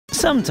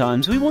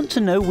Sometimes we want to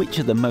know which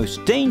are the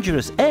most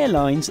dangerous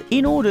airlines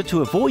in order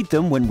to avoid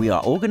them when we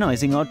are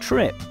organising our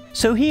trip.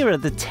 So here are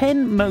the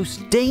 10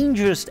 most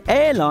dangerous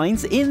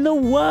airlines in the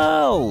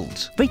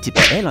world. Rated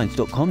by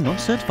airlines.com,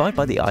 non-certified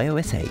by the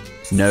IOSA.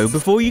 Know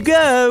before you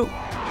go.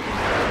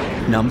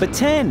 Number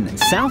 10.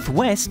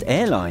 Southwest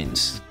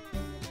Airlines.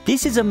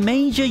 This is a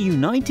major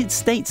United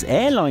States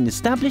airline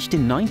established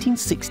in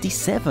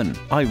 1967.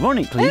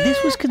 Ironically,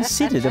 this was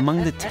considered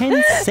among the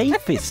 10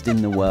 safest in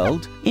the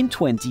world in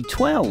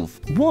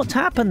 2012. What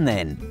happened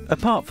then?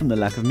 Apart from the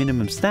lack of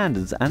minimum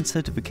standards and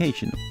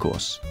certification, of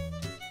course.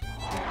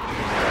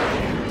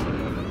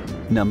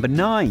 Number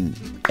 9.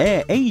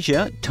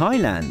 AirAsia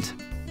Thailand.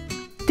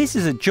 This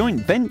is a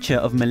joint venture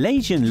of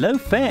Malaysian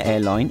low-fare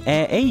airline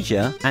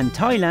AirAsia and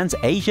Thailand's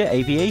Asia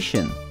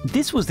Aviation.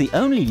 This was the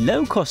only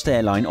low-cost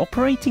airline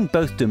operating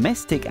both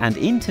domestic and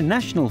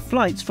international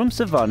flights from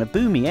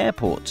Suvarnabhumi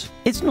Airport.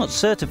 It's not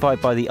certified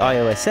by the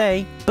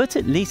IOSA, but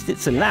at least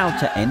it's allowed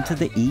to enter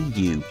the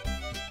EU.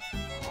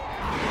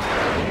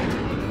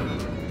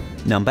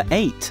 Number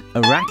 8.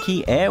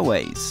 Iraqi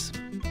Airways.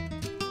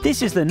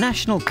 This is the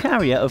national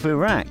carrier of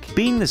Iraq,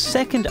 being the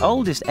second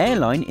oldest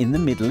airline in the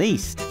Middle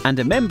East and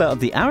a member of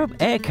the Arab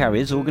Air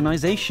Carriers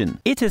Organization.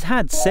 It has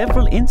had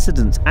several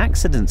incidents,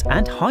 accidents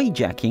and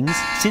hijackings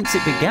since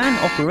it began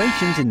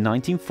operations in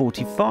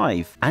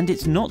 1945, and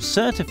it's not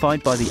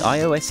certified by the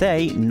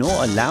IOSA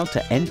nor allowed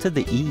to enter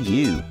the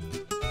EU.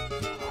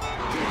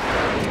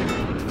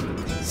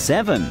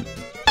 7.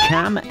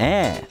 Cam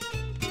Air.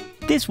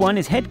 This one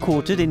is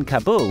headquartered in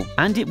Kabul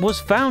and it was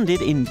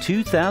founded in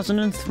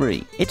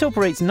 2003. It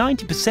operates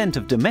 90%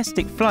 of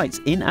domestic flights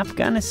in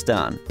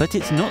Afghanistan, but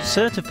it's not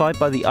certified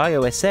by the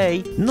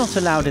IOSA, not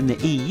allowed in the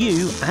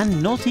EU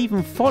and not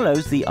even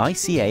follows the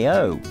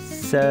ICAO.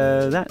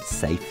 So that's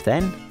safe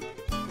then.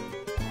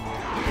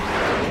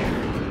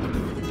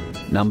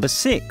 Number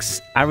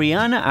 6.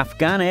 Ariana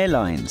Afghan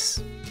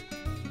Airlines.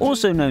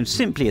 Also known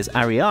simply as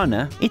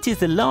Ariana, it is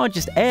the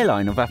largest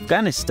airline of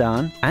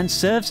Afghanistan and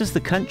serves as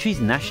the country's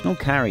national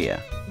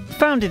carrier.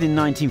 Founded in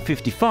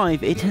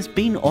 1955, it has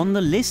been on the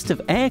list of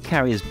air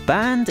carriers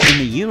banned in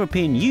the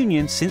European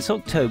Union since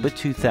October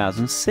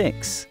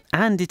 2006.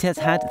 And it has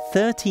had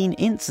 13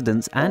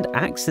 incidents and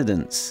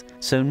accidents,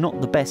 so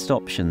not the best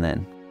option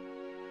then.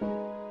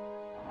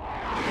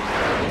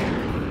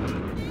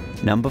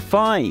 Number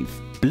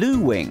 5. Blue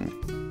Wing.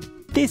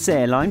 This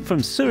airline from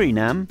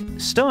Suriname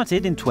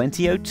started in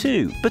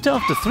 2002, but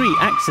after 3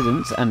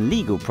 accidents and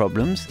legal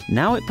problems,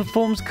 now it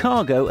performs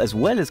cargo as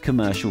well as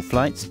commercial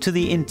flights to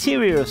the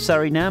interior of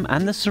Suriname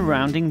and the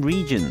surrounding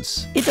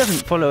regions. It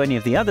doesn't follow any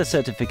of the other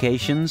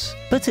certifications,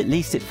 but at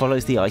least it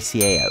follows the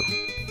ICAO.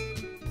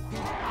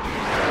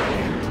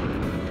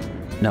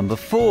 Number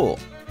 4.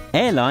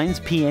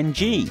 Airlines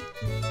PNG.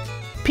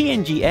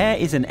 PNG Air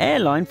is an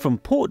airline from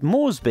Port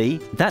Moresby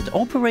that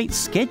operates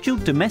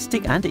scheduled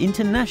domestic and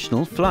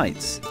international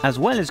flights, as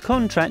well as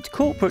contract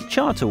corporate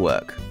charter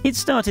work. It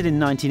started in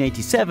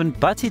 1987,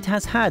 but it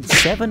has had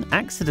 7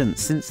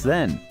 accidents since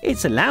then.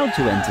 It's allowed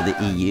to enter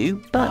the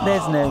EU, but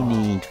there's no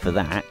need for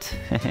that.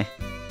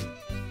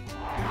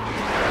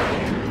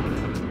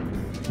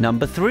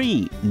 Number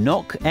 3.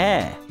 Nok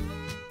Air.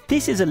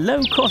 This is a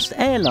low-cost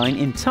airline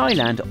in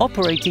Thailand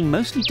operating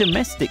mostly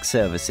domestic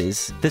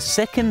services, the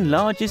second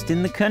largest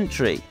in the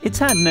country. It's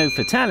had no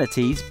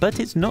fatalities, but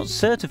it's not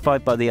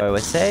certified by the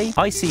IOSA,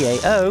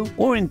 ICAO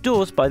or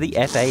endorsed by the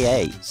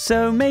FAA,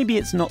 so maybe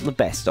it's not the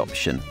best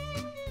option.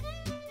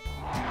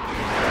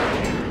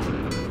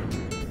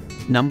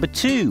 Number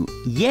 2.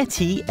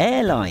 Yeti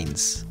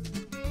Airlines.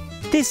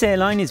 This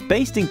airline is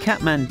based in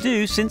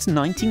Kathmandu since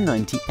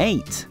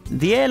 1998.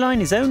 The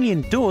airline is only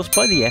endorsed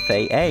by the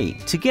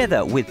FAA.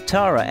 Together with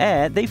Tara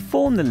Air, they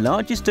form the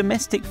largest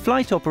domestic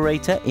flight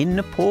operator in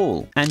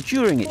Nepal, and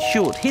during its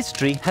short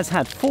history has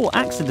had 4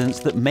 accidents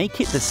that make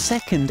it the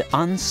second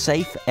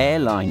unsafe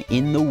airline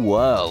in the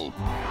world.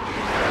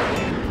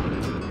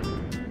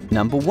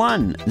 Number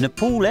 1.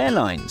 Nepal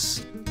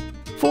Airlines.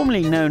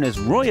 Formerly known as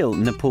Royal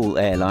Nepal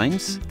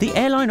Airlines, the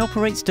airline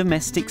operates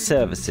domestic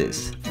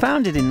services.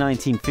 Founded in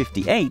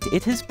 1958,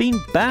 it has been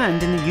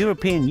banned in the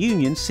European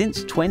Union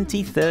since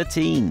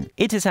 2013.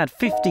 It has had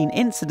 15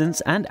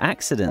 incidents and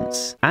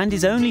accidents, and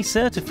is only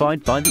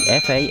certified by the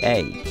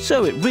FAA.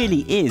 So it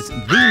really is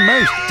the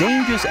most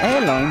dangerous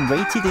airline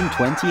rated in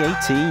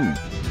 2018.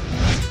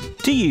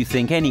 Do you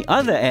think any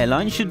other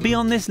airline should be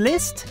on this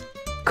list?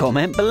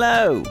 Comment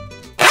below!